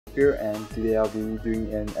here, and today I'll be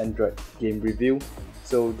doing an Android game review.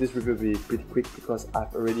 So this review will be pretty quick because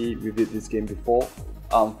I've already reviewed this game before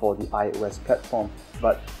for the iOS platform,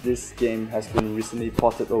 but this game has been recently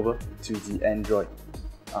ported over to the Android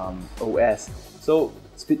OS. So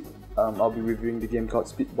I'll be reviewing the game called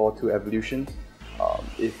Speedball 2 Evolution.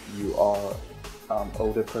 If you are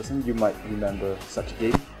older person, you might remember such a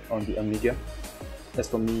game on the Amiga. As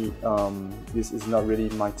for me, this is not really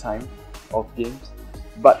my time of games.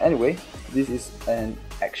 But anyway, this is an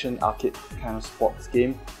action arcade kind of sports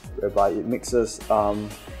game whereby it mixes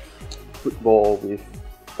football with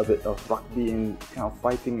a bit of rugby and kind of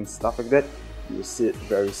fighting and stuff like that. You will see it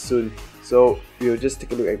very soon. So we'll just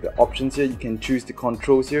take a look at the options here. You can choose the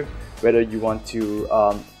controls here, whether you want to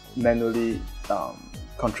manually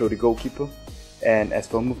control the goalkeeper. And as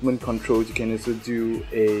for movement controls, you can also do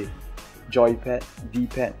a joypad,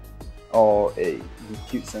 D-pad, or a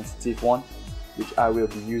cute sensitive one, which I will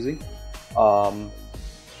be using.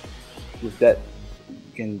 With that,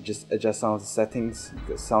 you can just adjust some of the settings,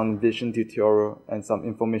 the sound vision tutorial, and some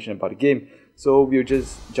information about the game. So we'll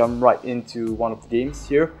just jump right into one of the games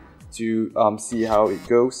here to see how it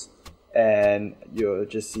goes, and you'll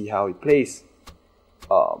just see how it plays.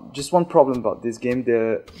 Just one problem about this game: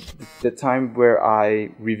 the time where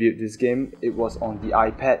I reviewed this game, it was on the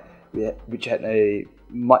iPad, which had a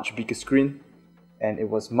much bigger screen, and it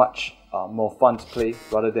was much more fun to play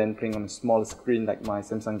rather than playing on a smaller screen like my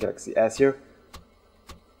Samsung Galaxy S here.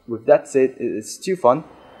 With that said, it is still fun,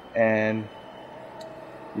 and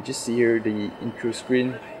you just see here the intro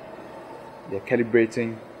screen. They're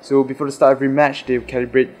calibrating. So before the start of every match, they will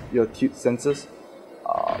calibrate your tilt sensors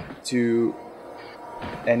to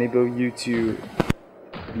enable you to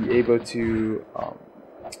be able to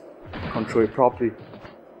control it properly.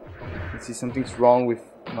 You see something's wrong with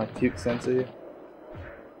my tilt sensor here,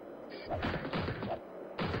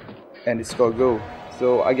 and it's got to go.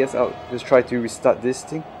 So I guess I'll just try to restart this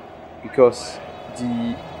thing because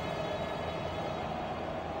the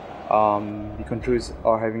controls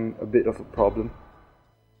are having a bit of a problem.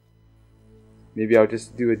 Maybe I'll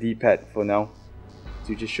just do a D-pad for now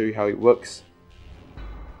to just show you how it works.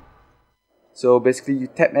 So basically, you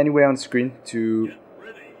tap anywhere on the screen to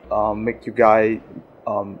make your guy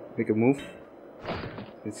make a move.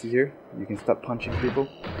 You can see here, you can start punching people.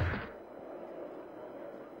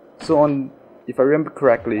 So if I remember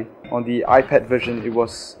correctly, on the iPad version it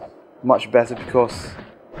was much better because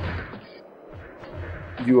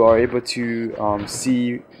you are able to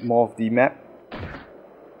see more of the map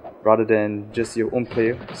rather than just your own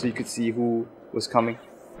player, so you could see who was coming.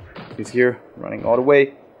 He's here, running all the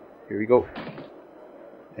way. Here we go.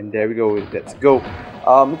 And there we go, let's go.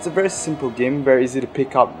 It's a very simple game, very easy to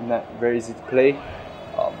pick up, very easy to play.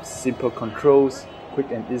 Simple controls,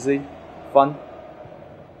 quick and easy, fun.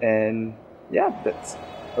 And yeah, that's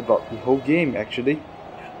about the whole game actually.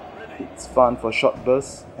 It's fun for short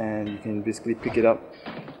bursts, and you can basically pick it up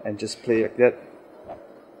and just play like that.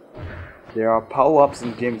 There are power-ups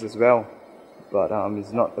in games as well, but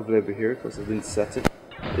it's not available here because I didn't set it.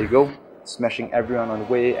 There you go, smashing everyone on the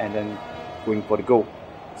way and then going for the goal.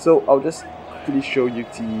 So I'll just quickly show you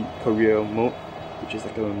the career mode, which is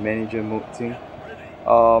like a manager mode thing.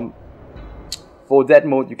 For that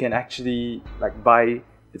mode, you can actually like buy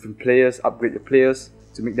different players, upgrade your players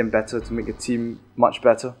to make them better, to make the team much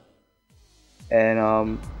better.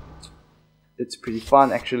 And it's pretty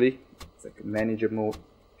fun actually. It's like a manager mode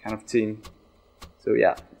kind of thing. So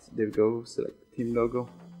yeah, there we go, select the team logo.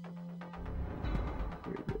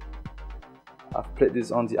 Here we go. I've played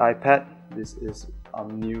this on the iPad. This is a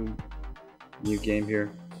new game here.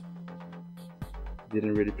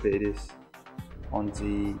 Didn't really play this on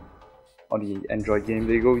the Android game.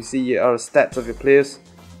 There you go, you see here are the stats of your players.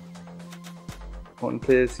 Important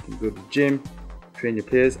players, you can go to the gym, train your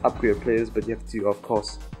players, upgrade your players, but you have to of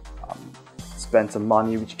course spend some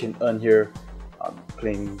money which you can earn here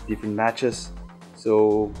playing different matches.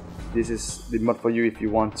 So this is the mod for you if you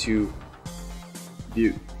want to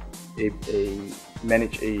build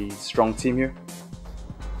manage a strong team here.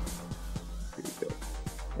 Here we go.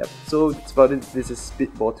 Yep, so that's about it. This is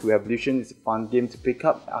Speedball 2 Evolution. It's a fun game to pick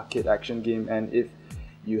up, arcade action game, and if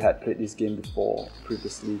you had played this game before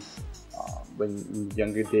previously, when in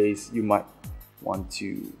younger days, you might want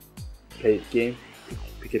to play the game,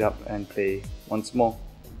 pick it up and play once more.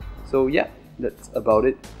 So yeah, that's about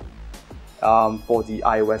it. For the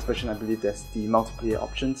iOS version, I believe there's the multiplayer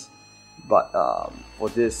options, but for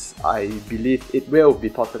this, I believe it will be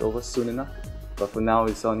ported over soon enough. But for now,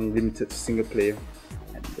 it's only limited to single player,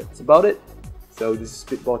 and that's about it. So this is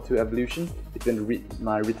Speedball 2 Evolution. If you want to read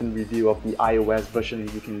my written review of the iOS version,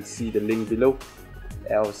 you can see the link below.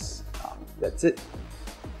 else, that's it.